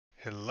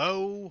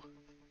Hello,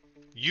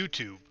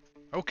 YouTube.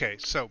 Okay,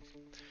 so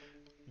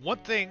one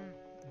thing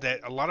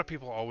that a lot of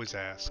people always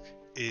ask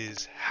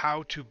is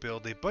how to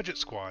build a budget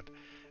squad.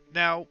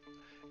 Now,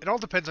 it all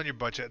depends on your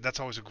budget. That's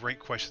always a great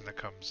question that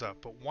comes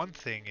up. But one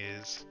thing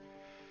is,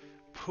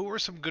 who are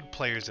some good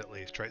players at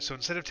least, right? So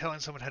instead of telling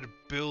someone how to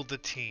build a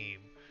team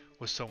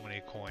with so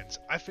many coins,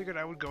 I figured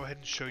I would go ahead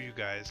and show you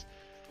guys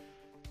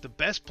the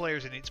best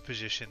players in each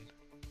position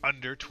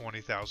under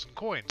 20,000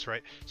 coins,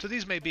 right? So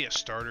these may be a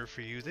starter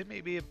for you, they may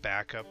be a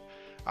backup,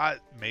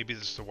 maybe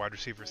this is the wide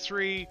receiver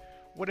 3,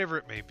 whatever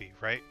it may be,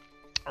 right?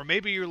 Or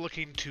maybe you're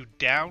looking to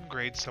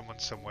downgrade someone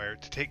somewhere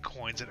to take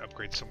coins and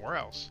upgrade somewhere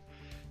else.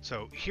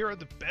 So here are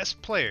the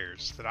best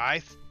players that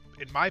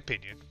in my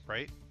opinion,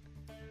 right,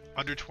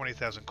 under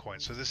 20,000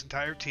 coins. So this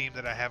entire team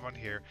that I have on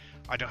here,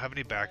 I don't have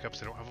any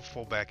backups, I don't have a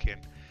fullback in,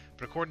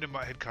 but according to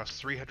MUTHead, costs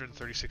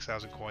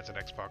 336,000 coins on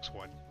Xbox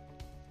One,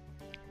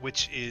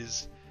 which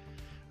is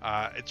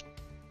it's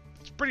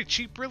pretty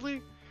cheap,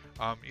 really.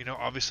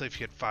 Obviously, if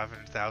you had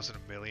 500,000,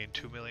 a million,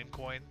 2 million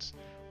coins,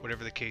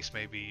 whatever the case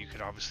may be, you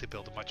could obviously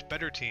build a much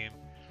better team.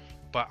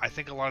 But I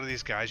think a lot of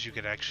these guys you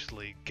could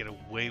actually get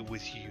away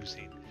with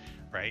using,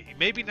 right?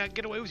 Maybe not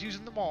get away with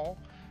using them all,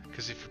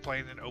 because if you're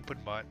playing an open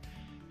MUT,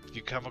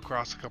 you come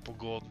across a couple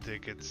golden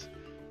tickets,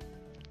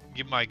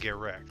 you might get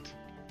wrecked,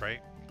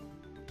 right?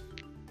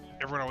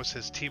 Everyone always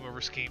says team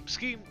over scheme.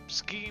 Scheme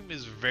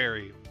is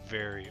very,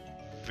 very,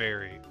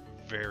 very,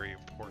 very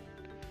important.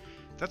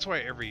 That's why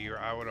every year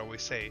I would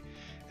always say,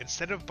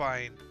 instead of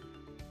buying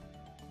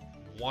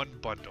one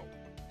bundle,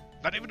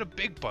 not even a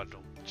big bundle,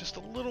 just a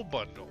little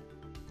bundle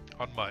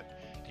on MUT,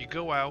 you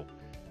go out,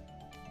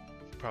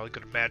 probably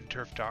go to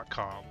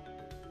MaddenTurf.com,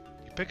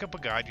 you pick up a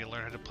guide, you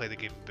learn how to play the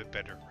game a bit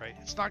better, right?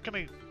 It's not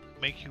going to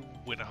make you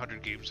win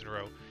 100 games in a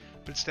row,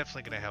 but it's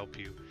definitely going to help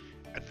you.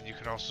 And then you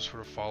can also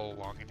sort of follow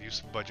along and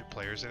use some budget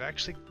players that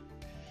actually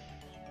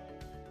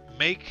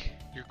make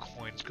your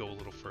coins go a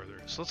little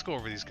further. So let's go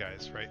over these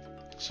guys, right?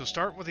 So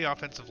start with the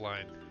offensive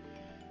line.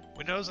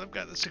 We notice I've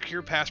got the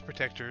secure pass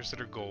protectors that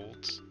are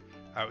golds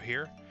out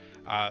here.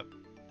 I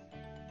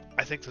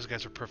think those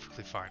guys are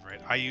perfectly fine,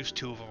 right? I use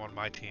 2 of them on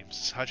my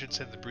teams.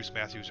 Hutchinson and Bruce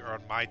Matthews are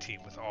on my team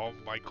with all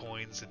my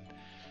coins and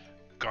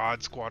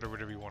God Squad or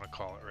whatever you want to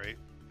call it, right?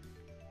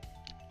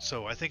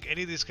 So I think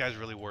any of these guys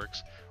really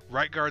works.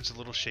 Right guard's a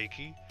little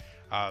shaky.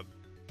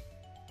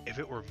 If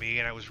it were me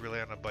and I was really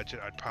on a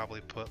budget, I'd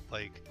probably put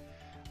like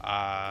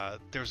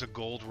there's a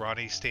gold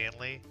Ronnie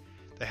Stanley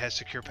that has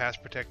secure pass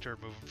protector.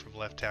 Move him from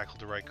left tackle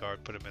to right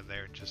guard, put him in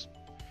there, and just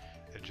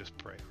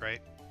pray, right?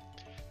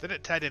 Then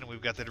at tight end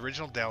we've got that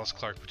original Dallas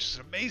Clark, which is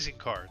an amazing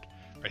card,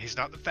 right? He's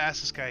not the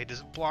fastest guy, he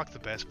doesn't block the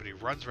best, but he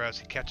runs routes,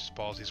 he catches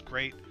balls, he's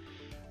great.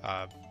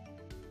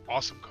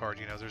 Awesome card.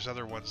 There's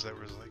other ones that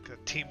was like a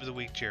team of the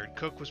week. Jared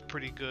Cook was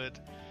pretty good.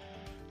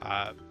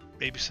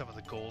 Maybe some of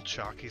the gold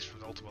Shockies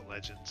from the Ultimate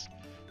Legends,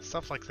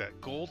 stuff like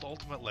that. Gold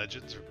Ultimate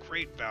Legends are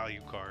great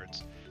value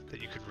cards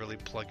that you could really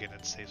plug in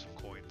and save some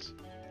coins.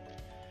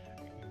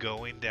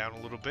 Going down a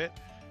little bit,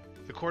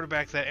 the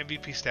quarterback, that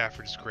MVP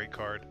Stafford, is a great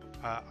card.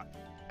 I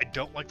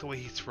don't like the way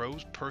he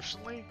throws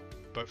personally,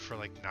 but for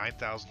like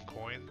 9,000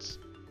 coins,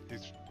 he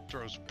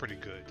throws pretty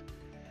good.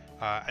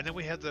 And then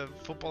we have the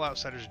Football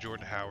Outsiders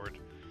Jordan Howard.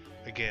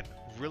 Again,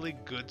 really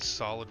good,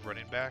 solid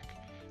running back.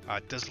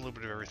 Does a little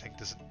bit of everything.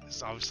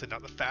 Is obviously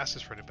not the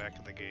fastest running back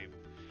in the game,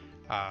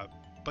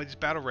 but he's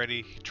battle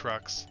ready. He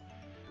trucks,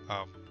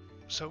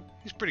 so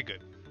he's pretty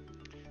good.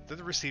 Then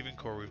the receiving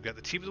core, we've got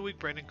the Team of the Week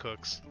Brandon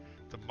Cooks,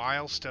 the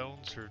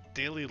Milestones or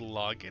Daily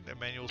Login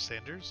Emmanuel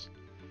Sanders.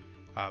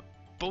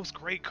 Both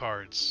great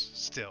cards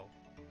still,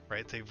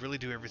 right? They really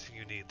do everything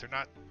you need. They're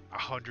not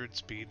 100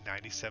 speed,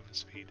 97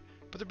 speed,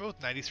 but they're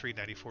both 93,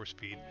 94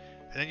 speed.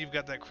 And then you've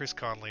got that Chris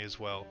Conley as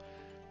well,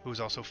 who's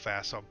also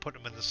fast, so I'm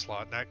putting him in the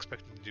slot, not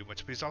expecting him to do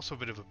much, but he's also a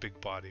bit of a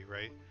big body,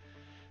 right?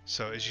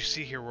 So as you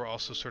see here, we're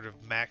also sort of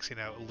maxing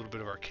out a little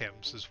bit of our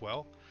chems as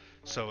well.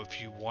 So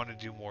if you want to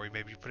do more,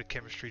 maybe you put a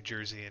chemistry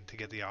jersey in to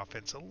get the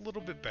offense a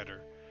little bit better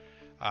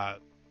by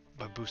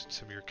boosting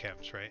some of your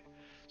chems, right?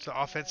 So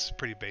offense is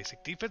pretty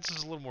basic. Defense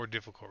is a little more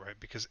difficult, right?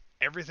 Because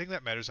everything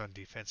that matters on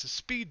defense is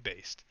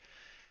speed-based.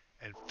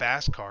 And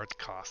fast cards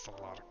cost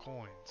a lot of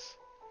coins.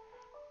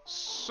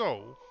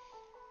 So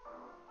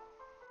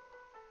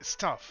it's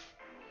tough,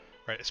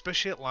 right?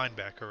 Especially at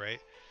linebacker, right?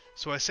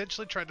 So I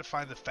essentially tried to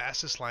find the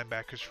fastest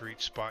linebackers for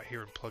each spot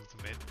here and plug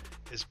them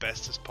in as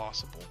best as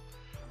possible.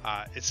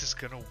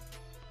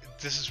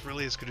 This is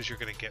really as good as you're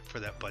gonna get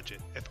for that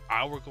budget. If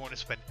I were going to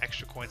spend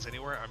extra coins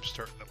anywhere, I'm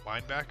starting at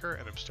linebacker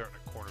and I'm starting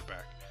at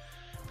cornerback.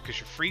 Because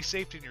your free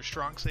safety and your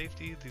strong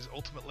safety, these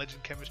Ultimate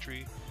Legend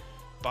chemistry,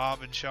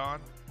 Bob and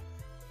Sean,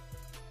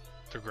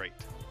 they're great.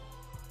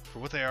 For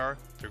what they are,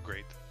 they're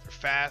great. They're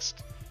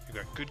fast, you've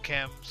got good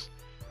chems,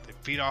 they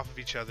feed off of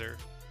each other,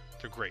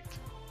 they're great,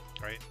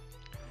 right?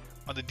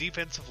 On the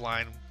defensive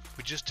line,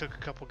 we just took a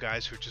couple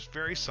guys who are just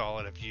very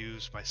solid. I've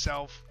used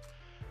myself.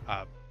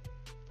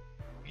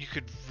 You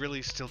could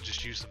really still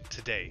just use them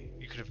today.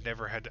 You could have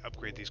never had to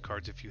upgrade these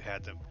cards if you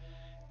had them,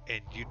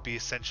 and you'd be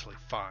essentially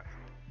fine.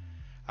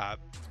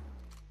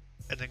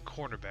 And then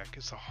cornerback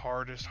is the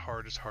hardest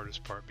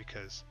part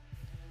because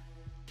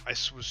I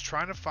was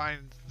trying to find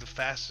the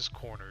fastest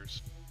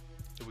corners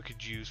that we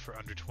could use for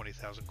under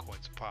 20,000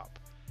 coins a pop.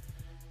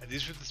 And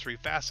these are the 3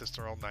 fastest.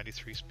 They're all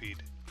 93 speed.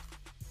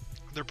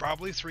 They're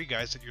probably 3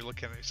 guys that you're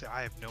looking at and you say,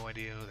 I have no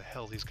idea who the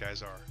hell these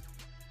guys are.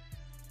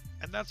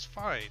 And that's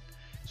fine.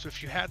 So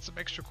if you had some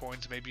extra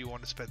coins, maybe you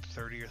want to spend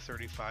 30 or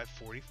 35,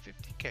 40,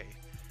 50k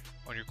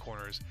on your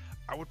corners,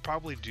 I would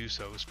probably do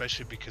so,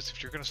 especially because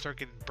if you're going to start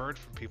getting burned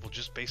from people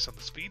just based on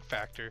the speed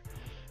factor,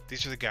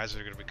 these are the guys that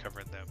are going to be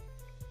covering them.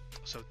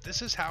 So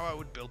this is how I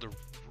would build a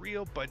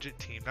real budget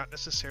team, not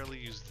necessarily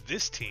use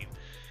this team,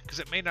 because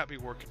it may not be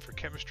working for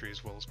chemistry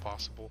as well as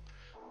possible,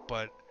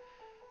 but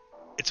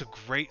it's a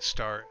great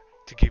start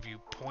to give you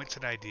points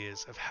and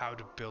ideas of how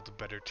to build a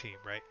better team,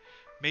 right?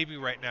 Maybe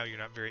right now you're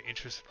not very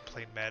interested in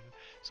playing Madden,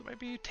 so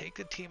maybe you take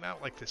a team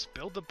out like this,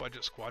 build a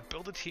budget squad,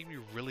 build a team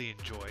you really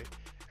enjoy,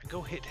 and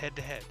go hit head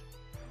to head,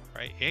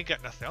 right? You ain't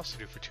got nothing else to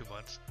do for 2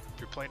 months. If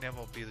you're playing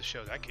MLB The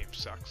Show, that game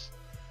sucks.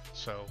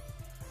 So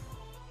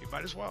you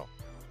might as well.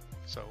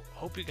 So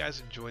hope you guys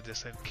enjoyed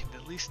this and can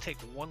at least take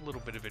one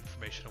little bit of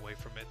information away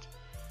from it,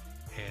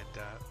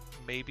 and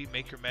maybe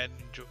make your Madden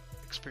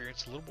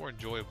experience a little more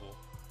enjoyable.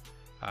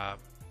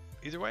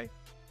 Either way,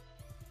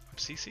 I'm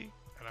CC,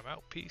 and I'm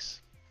out.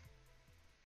 Peace.